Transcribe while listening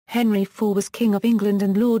Henry IV was King of England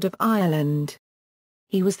and Lord of Ireland.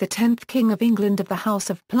 He was the 10th King of England of the House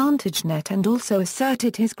of Plantagenet and also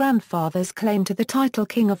asserted his grandfather's claim to the title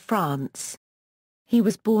King of France. He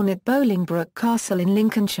was born at Bolingbroke Castle in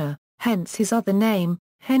Lincolnshire, hence his other name,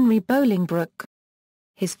 Henry Bolingbroke.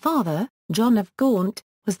 His father, John of Gaunt,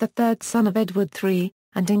 was the third son of Edward III,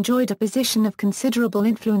 and enjoyed a position of considerable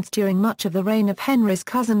influence during much of the reign of Henry's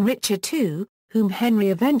cousin Richard II, whom Henry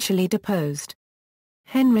eventually deposed.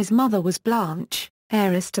 Henry's mother was Blanche,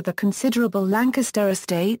 heiress to the considerable Lancaster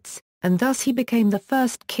estates, and thus he became the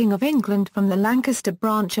first King of England from the Lancaster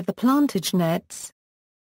branch of the Plantagenets.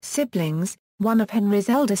 Siblings: one of Henry's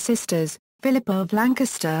elder sisters, Philippa of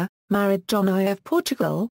Lancaster, married John I of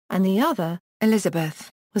Portugal, and the other,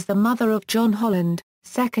 Elizabeth, was the mother of John Holland,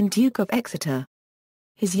 2nd Duke of Exeter.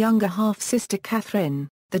 His younger half-sister Catherine,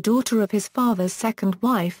 the daughter of his father's second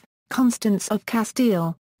wife, Constance of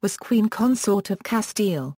Castile, was Queen Consort of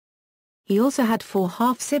Castile. He also had 4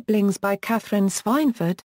 half-siblings by Catherine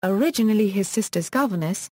Swynford, originally his sister's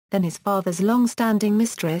governess, then his father's long-standing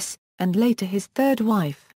mistress, and later his third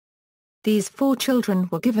wife. These 4 children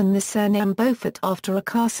were given the surname Beaufort after a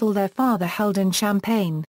castle their father held in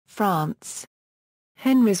Champagne, France.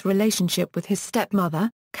 Henry's relationship with his stepmother,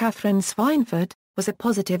 Catherine Swynford, was a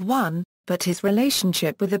positive one, but his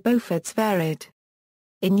relationship with the Beauforts varied.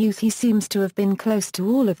 In youth he seems to have been close to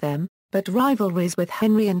all of them, but rivalries with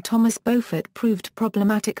Henry and Thomas Beaufort proved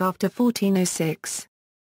problematic after 1406.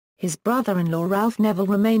 His brother-in-law Ralph Neville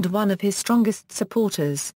remained one of his strongest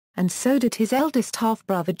supporters, and so did his eldest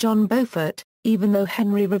half-brother John Beaufort, even though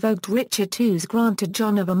Henry revoked Richard II's grant to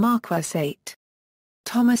John of a marquisate.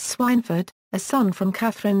 Thomas Swynford, a son from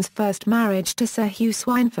Catherine's first marriage to Sir Hugh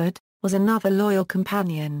Swynford, was another loyal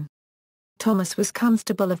companion. Thomas was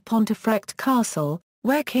Constable of Pontefract Castle,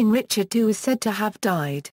 where King Richard II is said to have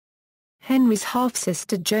died. Henry's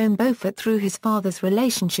half-sister Joan Beaufort through his father's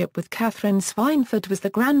relationship with Catherine Swynford was the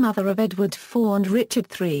grandmother of Edward IV and Richard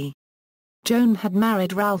III. Joan had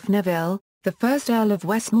married Ralph Neville, the first Earl of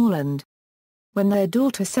Westmoreland. When their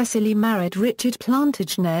daughter Cecily married Richard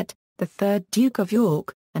Plantagenet, the 3rd Duke of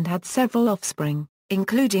York, and had several offspring,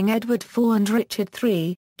 including Edward IV and Richard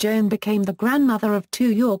III, Joan became the grandmother of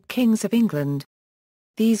 2 York kings of England.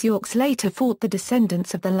 These Yorks later fought the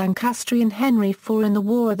descendants of the Lancastrian Henry IV in the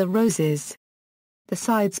War of the Roses. The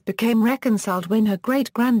sides became reconciled when her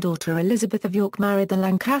great-granddaughter Elizabeth of York married the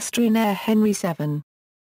Lancastrian heir Henry VII.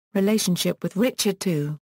 Relationship with Richard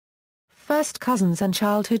II. First cousins and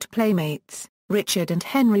childhood playmates, Richard and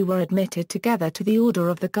Henry were admitted together to the Order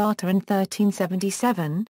of the Garter in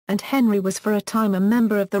 1377, and Henry was for a time a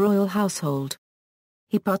member of the royal household.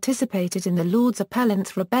 He participated in the Lords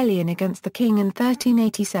Appellants' rebellion against the king in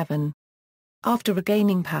 1387. After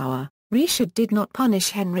regaining power, Richard did not punish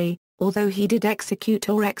Henry, although he did execute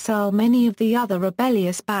or exile many of the other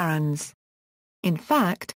rebellious barons. In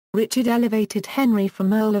fact, Richard elevated Henry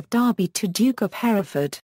from Earl of Derby to Duke of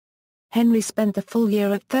Hereford. Henry spent the full year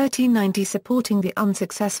of 1390 supporting the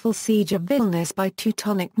unsuccessful siege of Vilnius by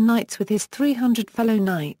Teutonic knights with his 300 fellow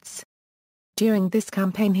knights. During this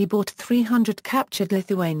campaign he bought 300 captured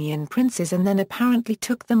Lithuanian princes and then apparently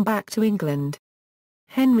took them back to England.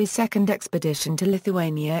 Henry's second expedition to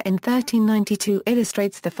Lithuania in 1392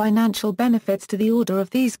 illustrates the financial benefits to the order of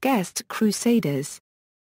these guest crusaders.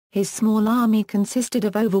 His small army consisted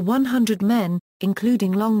of over 100 men,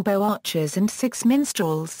 including longbow archers and 6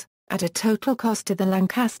 minstrels, at a total cost to the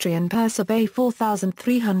Lancastrian purse of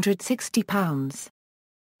 £4,360.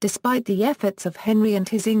 Despite the efforts of Henry and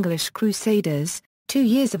his English crusaders, 2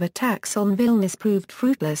 years of attacks on Vilnius proved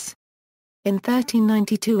fruitless. In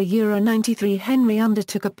 1392 93 Henry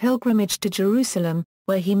undertook a pilgrimage to Jerusalem,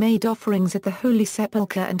 where he made offerings at the Holy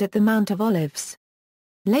Sepulchre and at the Mount of Olives.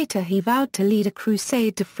 Later he vowed to lead a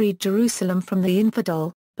crusade to free Jerusalem from the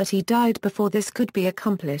infidel, but he died before this could be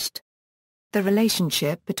accomplished. The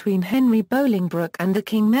relationship between Henry Bolingbroke and the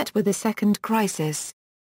king met with a second crisis.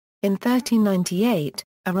 In 1398,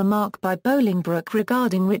 a remark by Bolingbroke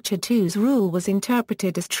regarding Richard II's rule was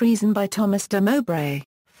interpreted as treason by Thomas de Mowbray,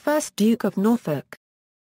 1st Duke of Norfolk.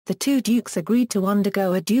 The 2 dukes agreed to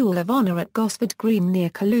undergo a duel of honour at Gosford Green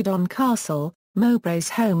near Culloden Castle, Mowbray's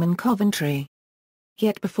home in Coventry.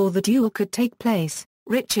 Yet before the duel could take place,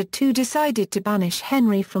 Richard II decided to banish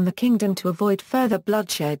Henry from the kingdom to avoid further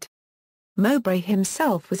bloodshed. Mowbray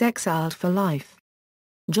himself was exiled for life.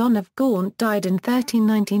 John of Gaunt died in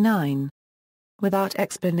 1399. Without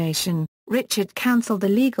explanation, Richard cancelled the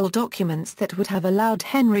legal documents that would have allowed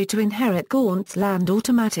Henry to inherit Gaunt's land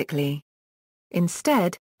automatically.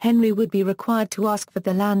 Instead, Henry would be required to ask for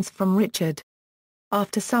the lands from Richard.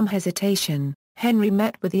 After some hesitation, Henry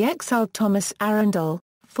met with the exiled Thomas Arundel,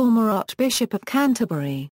 former Archbishop of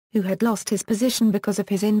Canterbury, who had lost his position because of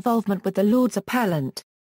his involvement with the Lords Appellant.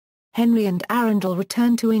 Henry and Arundel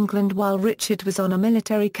returned to England while Richard was on a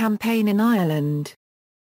military campaign in Ireland.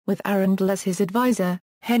 With Arundel as his advisor,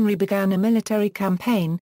 Henry began a military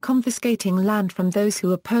campaign, confiscating land from those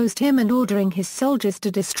who opposed him and ordering his soldiers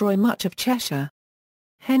to destroy much of Cheshire.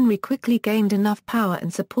 Henry quickly gained enough power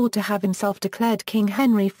and support to have himself declared King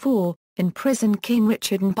Henry IV, imprison King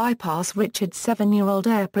Richard and bypass Richard's 7-year-old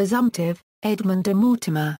heir presumptive, Edmund de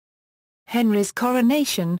Mortimer. Henry's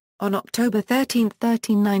coronation, on October 13,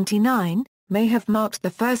 1399, may have marked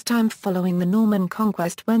the first time following the Norman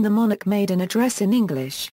conquest when the monarch made an address in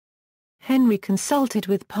English. Henry consulted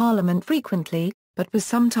with Parliament frequently, but was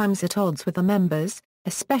sometimes at odds with the members,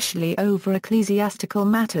 especially over ecclesiastical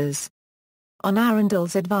matters. On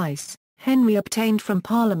Arundel's advice, Henry obtained from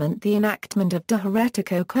Parliament the enactment of De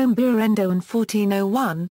Heretico Comburendo in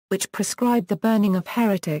 1401, which prescribed the burning of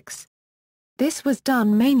heretics. This was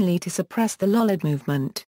done mainly to suppress the Lollard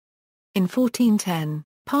movement. In 1410,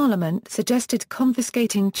 Parliament suggested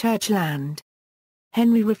confiscating church land.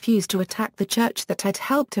 Henry refused to attack the church that had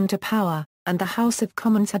helped him to power, and the House of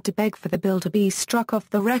Commons had to beg for the bill to be struck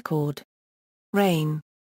off the record. Reign.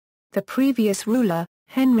 The previous ruler,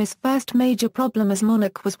 Henry's first major problem as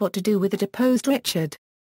monarch was what to do with the deposed Richard.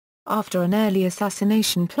 After an early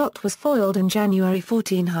assassination plot was foiled in January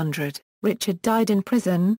 1400, Richard died in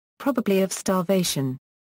prison, probably of starvation.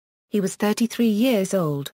 He was 33 years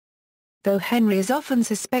old. Though Henry is often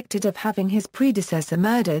suspected of having his predecessor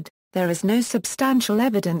murdered, there is no substantial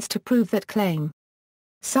evidence to prove that claim.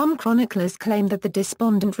 Some chroniclers claim that the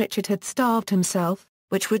despondent Richard had starved himself,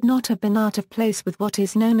 which would not have been out of place with what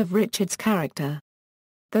is known of Richard's character.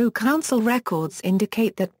 Though council records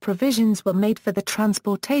indicate that provisions were made for the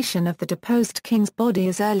transportation of the deposed king's body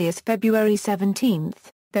as early as February 17,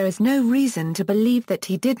 there is no reason to believe that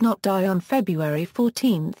he did not die on February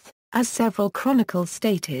 14, as several chronicles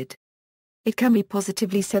stated. It can be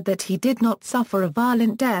positively said that he did not suffer a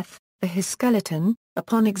violent death, for his skeleton,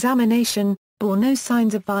 upon examination, bore no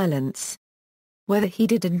signs of violence. Whether he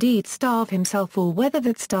did indeed starve himself or whether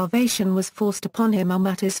that starvation was forced upon him are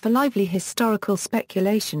matters for lively historical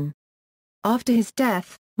speculation. After his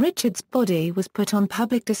death, Richard's body was put on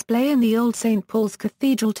public display in the old St. Paul's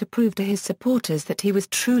Cathedral to prove to his supporters that he was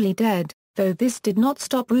truly dead, though this did not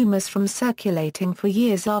stop rumours from circulating for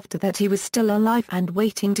years after that he was still alive and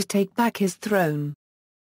waiting to take back his throne.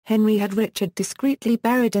 Henry had Richard discreetly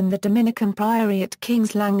buried in the Dominican Priory at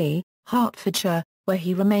King's Langley, Hertfordshire, where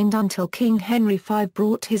he remained until King Henry V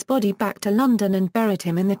brought his body back to London and buried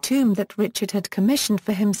him in the tomb that Richard had commissioned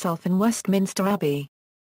for himself in Westminster Abbey.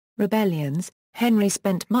 Rebellions. Henry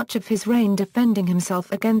spent much of his reign defending himself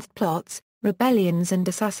against plots, rebellions and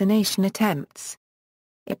assassination attempts.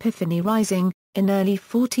 Epiphany Rising. In early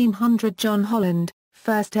 1400 John Holland,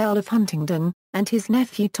 1st Earl of Huntingdon, and his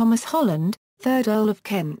nephew Thomas Holland, 3rd Earl of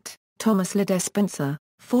Kent, Thomas le Despencer,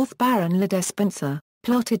 4th Baron le Despencer,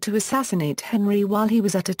 plotted to assassinate Henry while he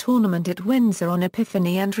was at a tournament at Windsor on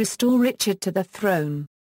Epiphany and restore Richard to the throne.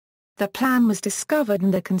 The plan was discovered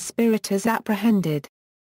and the conspirators apprehended.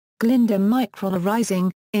 Glyndŵr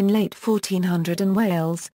Rising. In late 1400 in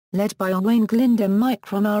Wales, led by Owain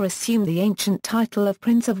Glyndŵr assumed the ancient title of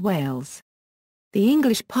Prince of Wales. The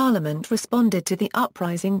English Parliament responded to the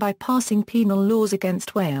uprising by passing penal laws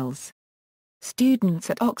against Wales.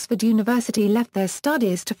 Students at Oxford University left their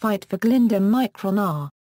studies to fight for Glyndŵr.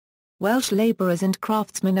 Welsh labourers and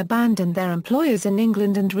craftsmen abandoned their employers in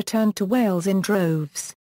England and returned to Wales in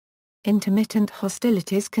droves. Intermittent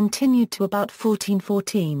hostilities continued to about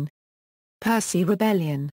 1414. Percy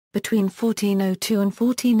Rebellion. Between 1402 and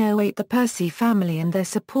 1408 the Percy family and their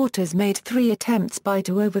supporters made 3 attempts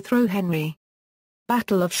to overthrow Henry.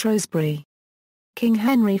 Battle of Shrewsbury. King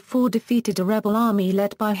Henry IV defeated a rebel army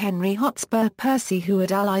led by Henry Hotspur Percy who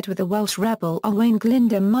had allied with the Welsh rebel Owain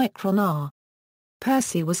Glyndŵr.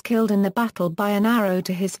 Percy was killed in the battle by an arrow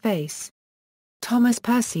to his face. Thomas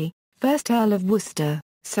Percy, 1st Earl of Worcester,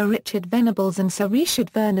 Sir Richard Venables and Sir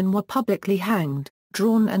Richard Vernon were publicly hanged,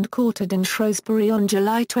 drawn and quartered in Shrewsbury on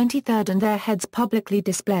July 23 and their heads publicly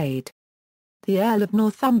displayed. The Earl of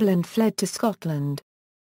Northumberland fled to Scotland.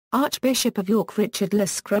 Archbishop of York Richard le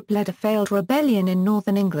Scroope led a failed rebellion in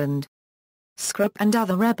northern England. Scroope and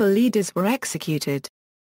other rebel leaders were executed.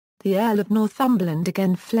 The Earl of Northumberland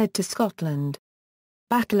again fled to Scotland.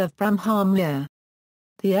 Battle of Bramham.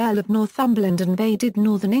 The Earl of Northumberland invaded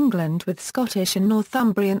northern England with Scottish and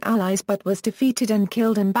Northumbrian allies but was defeated and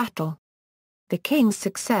killed in battle. The king's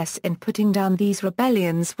success in putting down these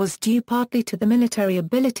rebellions was due partly to the military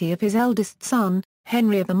ability of his eldest son,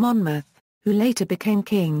 Henry of Monmouth, who later became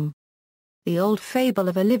king. The old fable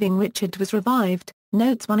of a living Richard was revived,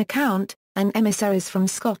 notes one account, and emissaries from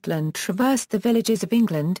Scotland traversed the villages of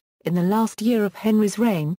England, in the last year of Henry's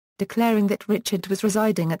reign, declaring that Richard was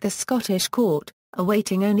residing at the Scottish court,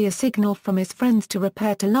 awaiting only a signal from his friends to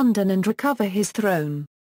repair to London and recover his throne.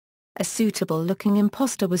 A suitable-looking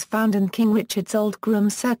impostor was found and King Richard's old groom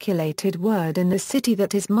circulated word in the city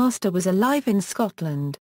that his master was alive in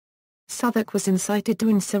Scotland. Southwark was incited to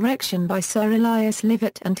insurrection by Sir Elias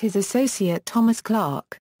Livett and his associate Thomas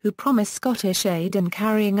Clarke, who promised Scottish aid in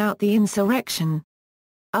carrying out the insurrection.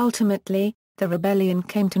 Ultimately, the rebellion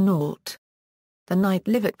came to naught. The night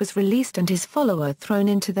Livett was released and his follower thrown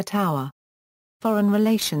into the Tower. Foreign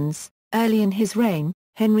relations. Early in his reign,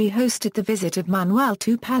 Henry hosted the visit of Manuel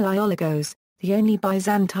II Palaiologos, the only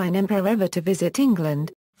Byzantine emperor ever to visit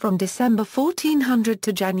England, from December 1400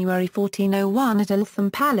 to January 1401 at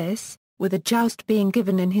Eltham Palace, with a joust being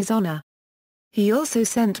given in his honour. He also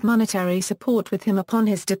sent monetary support with him upon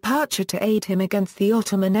his departure to aid him against the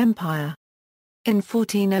Ottoman Empire. In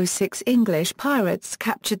 1406 English pirates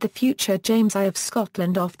captured the future James I of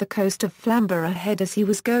Scotland off the coast of Flamborough Head as he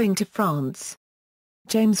was going to France.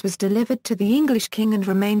 James was delivered to the English king and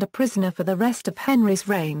remained a prisoner for the rest of Henry's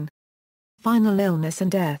reign. Final illness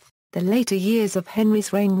and death. The later years of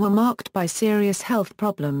Henry's reign were marked by serious health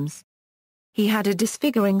problems. He had a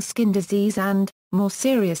disfiguring skin disease and, more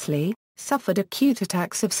seriously, suffered acute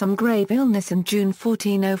attacks of some grave illness in June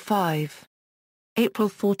 1405. April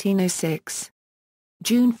 1406.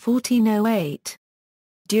 June 1408.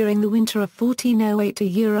 During the winter of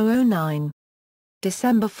 1408–09.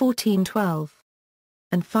 December 1412.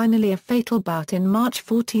 And finally a fatal bout in March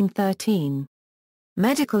 1413.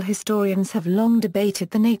 Medical historians have long debated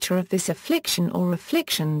the nature of this affliction or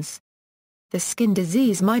afflictions. The skin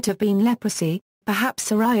disease might have been leprosy, perhaps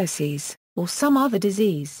psoriasis, or some other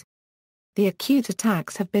disease. The acute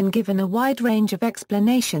attacks have been given a wide range of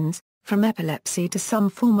explanations, from epilepsy to some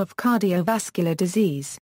form of cardiovascular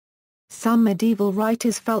disease. Some medieval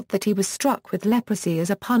writers felt that he was struck with leprosy as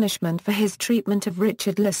a punishment for his treatment of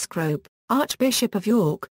Richard le Scrope, Archbishop of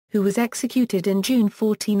York, who was executed in June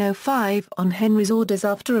 1405 on Henry's orders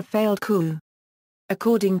after a failed coup.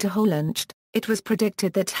 According to Hollandt, it was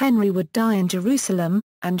predicted that Henry would die in Jerusalem,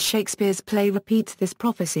 and Shakespeare's play repeats this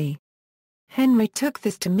prophecy. Henry took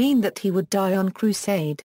this to mean that he would die on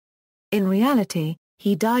crusade. In reality,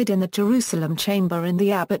 he died in the Jerusalem chamber in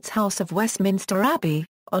the abbot's house of Westminster Abbey,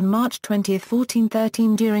 on March 20,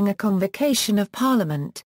 1413 during a convocation of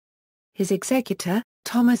Parliament. His executor,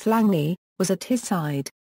 Thomas Langley, was at his side.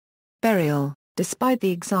 Burial. Despite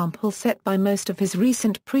the example set by most of his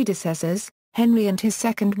recent predecessors, Henry and his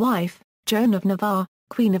second wife, Joan of Navarre,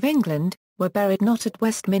 Queen of England, were buried not at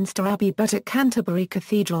Westminster Abbey but at Canterbury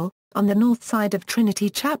Cathedral, on the north side of Trinity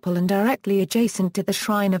Chapel and directly adjacent to the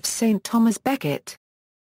shrine of St. Thomas Becket.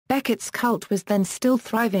 Becket's cult was then still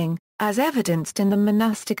thriving, as evidenced in the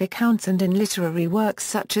monastic accounts and in literary works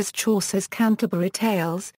such as Chaucer's Canterbury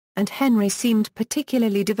Tales, and Henry seemed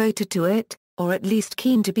particularly devoted to it, or at least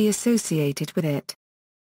keen to be associated with it.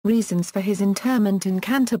 Reasons for his interment in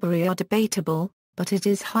Canterbury are debatable, but it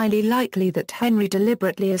is highly likely that Henry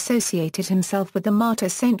deliberately associated himself with the martyr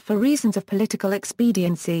saint for reasons of political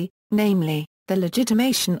expediency, namely, the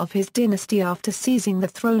legitimation of his dynasty after seizing the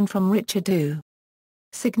throne from Richard II.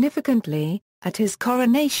 Significantly, at his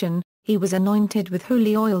coronation, he was anointed with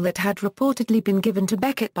holy oil that had reportedly been given to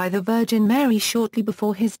Becket by the Virgin Mary shortly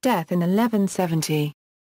before his death in 1170.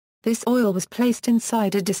 This oil was placed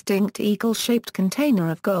inside a distinct eagle-shaped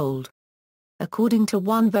container of gold. According to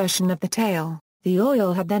one version of the tale, the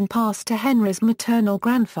oil had then passed to Henry's maternal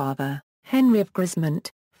grandfather, Henry of Grismont,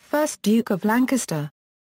 1st Duke of Lancaster.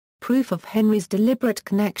 Proof of Henry's deliberate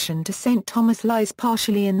connection to St. Thomas lies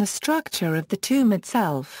partially in the structure of the tomb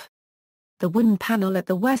itself. The wooden panel at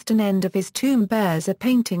the western end of his tomb bears a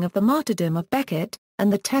painting of the martyrdom of Becket,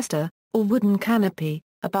 and the testa, or wooden canopy,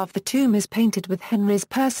 above the tomb is painted with Henry's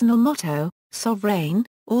personal motto, Sovereign,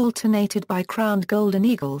 alternated by crowned golden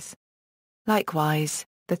eagles. Likewise,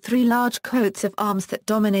 the three large coats of arms that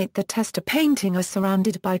dominate the testa painting are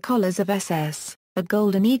surrounded by collars of SS, a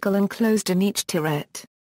golden eagle enclosed in each turret.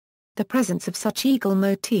 The presence of such eagle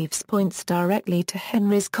motifs points directly to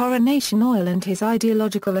Henry's coronation oil and his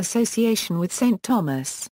ideological association with St.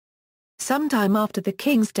 Thomas. Sometime after the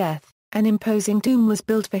king's death, an imposing tomb was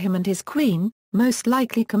built for him and his queen, most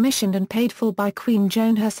likely commissioned and paid for by Queen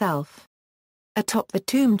Joan herself. Atop the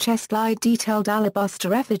tomb chest lie detailed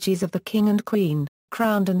alabaster effigies of the king and queen,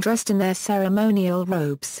 crowned and dressed in their ceremonial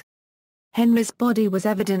robes. Henry's body was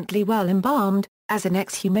evidently well embalmed, as an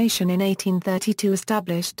exhumation in 1832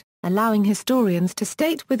 established, allowing historians to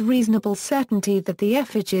state with reasonable certainty that the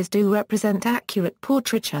effigies do represent accurate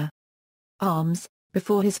portraiture. Arms.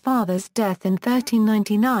 Before his father's death in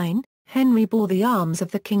 1399, Henry bore the arms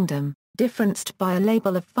of the kingdom, differenced by a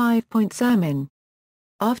label of 5 points ermine.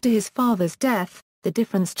 After his father's death, the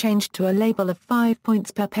difference changed to a label of 5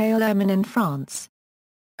 points per pale ermine in France.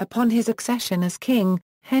 Upon his accession as king,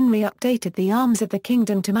 Henry updated the arms of the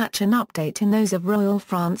kingdom to match an update in those of royal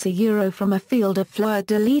France from a field of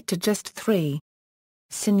fleur-de-lis to just 3.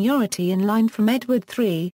 Seniority in line from Edward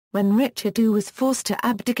III. When Richard II was forced to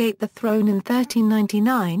abdicate the throne in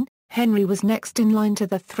 1399, Henry was next in line to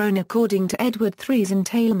the throne according to Edward III's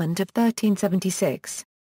entailment of 1376.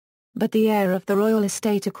 But the heir of the royal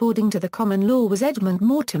estate according to the common law was Edmund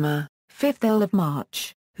Mortimer, 5th Earl of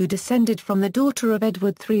March, who descended from the daughter of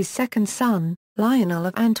Edward III's second son, Lionel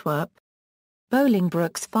of Antwerp.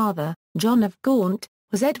 Bolingbroke's father, John of Gaunt,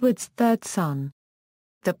 was Edward's third son.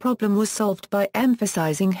 The problem was solved by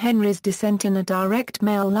emphasizing Henry's descent in a direct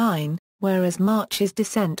male line, whereas March's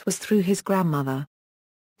descent was through his grandmother.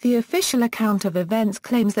 The official account of events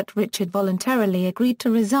claims that Richard voluntarily agreed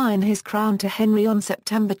to resign his crown to Henry on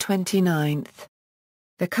September 29.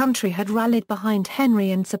 The country had rallied behind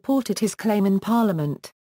Henry and supported his claim in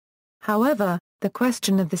Parliament. However, the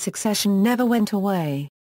question of the succession never went away.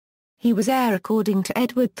 He was heir according to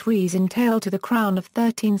Edward III's entail to the crown of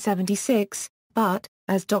 1376, but,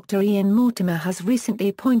 as Dr. Ian Mortimer has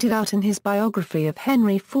recently pointed out in his biography of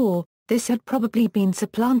Henry IV, this had probably been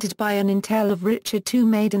supplanted by an entail of Richard II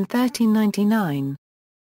made in 1399.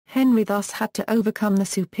 Henry thus had to overcome the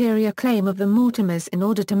superior claim of the Mortimers in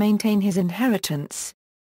order to maintain his inheritance.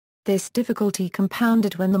 This difficulty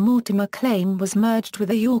compounded when the Mortimer claim was merged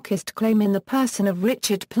with a Yorkist claim in the person of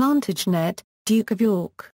Richard Plantagenet, Duke of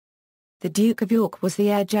York. The Duke of York was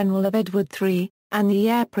the heir general of Edward III, and the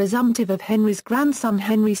heir presumptive of Henry's grandson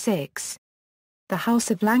Henry VI. The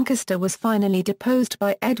House of Lancaster was finally deposed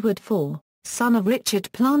by Edward IV, son of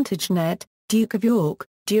Richard Plantagenet, Duke of York,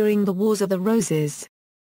 during the Wars of the Roses.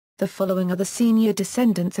 The following are the senior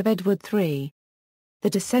descendants of Edward III. The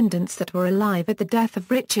descendants that were alive at the death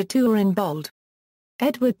of Richard II are in bold.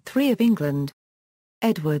 Edward III of England.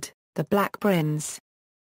 Edward, the Black Prince.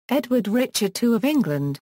 Edward Richard II of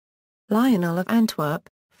England. Lionel of Antwerp,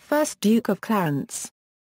 1st Duke of Clarence.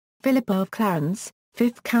 Philippa of Clarence,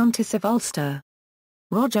 5th Countess of Ulster.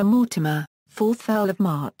 Roger Mortimer, 4th Earl of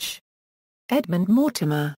March. Edmund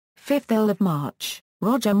Mortimer, 5th Earl of March,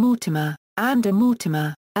 Roger Mortimer, Anne de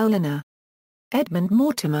Mortimer, Eleanor. Edmund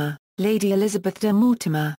Mortimer, Lady Elizabeth de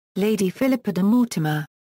Mortimer, Lady Philippa de Mortimer.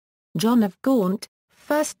 John of Gaunt,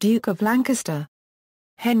 1st Duke of Lancaster.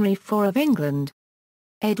 Henry IV of England.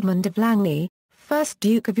 Edmund of Langley, 1st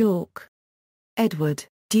Duke of York. Edward,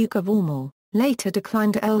 Duke of Ormond, later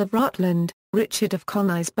declined to Earl of Rutland. Richard of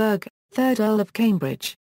Conisburg, 3rd Earl of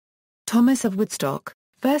Cambridge. Thomas of Woodstock,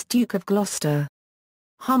 1st Duke of Gloucester.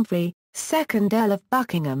 Humphrey, 2nd Earl of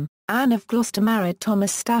Buckingham. Anne of Gloucester married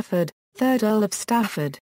Thomas Stafford, 3rd Earl of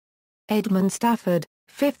Stafford. Edmund Stafford,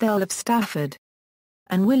 5th Earl of Stafford.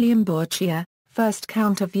 And William Bourchier, 1st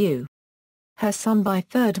Count of Eu. Her son by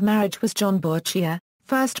third marriage was John Bourchier,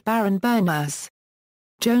 1st Baron Berners.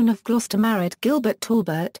 Joan of Gloucester married Gilbert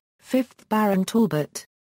Talbot, 5th Baron Talbot.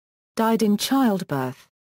 Died in childbirth.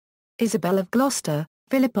 Isabel of Gloucester,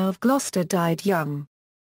 Philippa of Gloucester died young.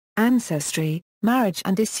 Ancestry, marriage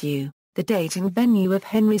and issue. The date and venue of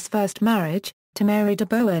Henry's first marriage, to Mary de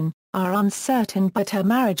Bohun, are uncertain, but her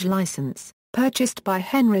marriage license, purchased by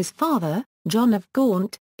Henry's father, John of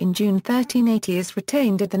Gaunt, in June 1380 is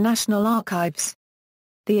retained at the National Archives.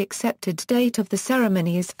 The accepted date of the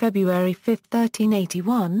ceremony is February 5,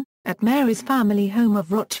 1381, at Mary's family home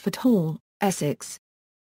of Rochford Hall, Essex.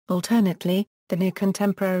 Alternately, the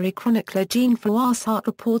near-contemporary chronicler Jean Froissart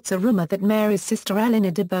reports a rumour that Mary's sister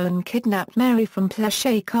Eleanor de Bohun kidnapped Mary from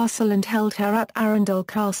Plantagenet Castle and held her at Arundel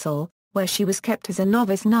Castle, where she was kept as a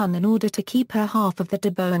novice nun in order to keep her half of the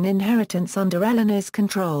de Bohun inheritance under Eleanor's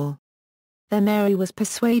control. Then Mary was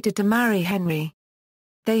persuaded to marry Henry.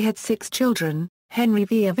 They had 6 children: Henry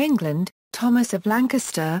V of England, Thomas of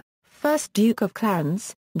Lancaster, 1st Duke of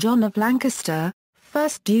Clarence, John of Lancaster,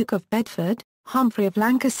 1st Duke of Bedford, Humphrey of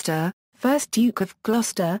Lancaster, 1st Duke of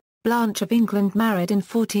Gloucester. Blanche of England married in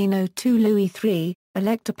 1402 Louis III,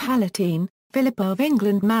 Elector Palatine. Philippa of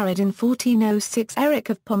England married in 1406 Eric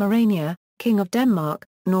of Pomerania, King of Denmark,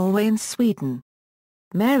 Norway and Sweden.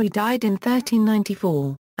 Mary died in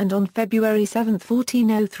 1394, and on February 7,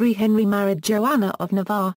 1403 Henry married Joanna of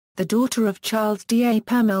Navarre, the daughter of Charles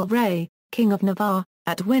d'Épernay, King of Navarre,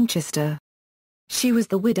 at Winchester. She was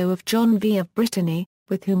the widow of John V of Brittany,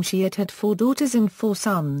 with whom she had 4 daughters and 4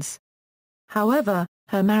 sons. However,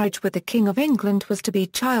 Her marriage with the King of England was to be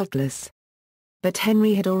childless. But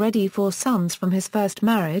Henry had already 4 sons from his first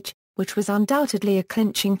marriage, which was undoubtedly a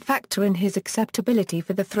clinching factor in his acceptability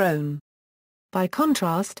for the throne. By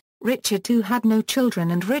contrast, Richard II had no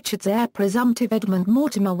children and Richard's heir presumptive Edmund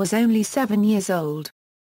Mortimer was only 7 years old.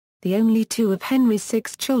 The only 2 of Henry's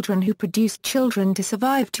 6 children who produced children to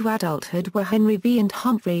survive to adulthood were Henry V and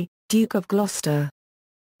Humphrey, Duke of Gloucester.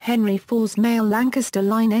 Henry IV's male Lancaster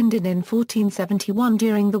line ended in 1471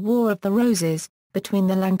 during the War of the Roses, between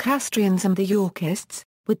the Lancastrians and the Yorkists,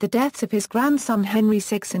 with the deaths of his grandson Henry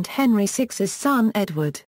VI and Henry VI's son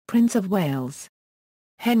Edward, Prince of Wales.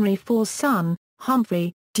 Henry IV's son,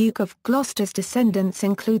 Humphrey, Duke of Gloucester's descendants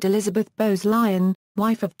include Elizabeth Bowes-Lyon,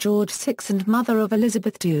 wife of George VI and mother of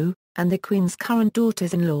Elizabeth II, and the Queen's current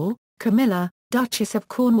daughters-in-law, Camilla, Duchess of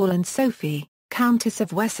Cornwall and Sophie, Countess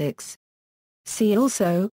of Wessex. See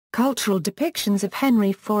also, cultural depictions of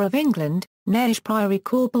Henry IV of England, Nairn Priory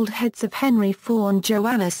Corbelled heads of Henry IV and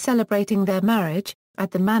Joanna celebrating their marriage,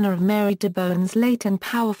 at the manor of Mary de Bowen's late and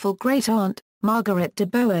powerful great-aunt, Margaret de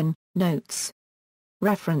Bowen. Notes.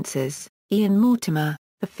 References: Ian Mortimer,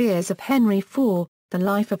 The Fears of Henry IV, The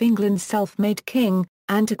Life of England's Self-Made King,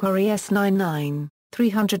 Antiquary S99,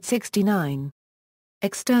 369.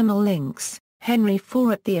 External links: Henry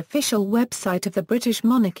IV at the official website of the British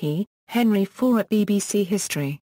monarchy, Henry IV at BBC History.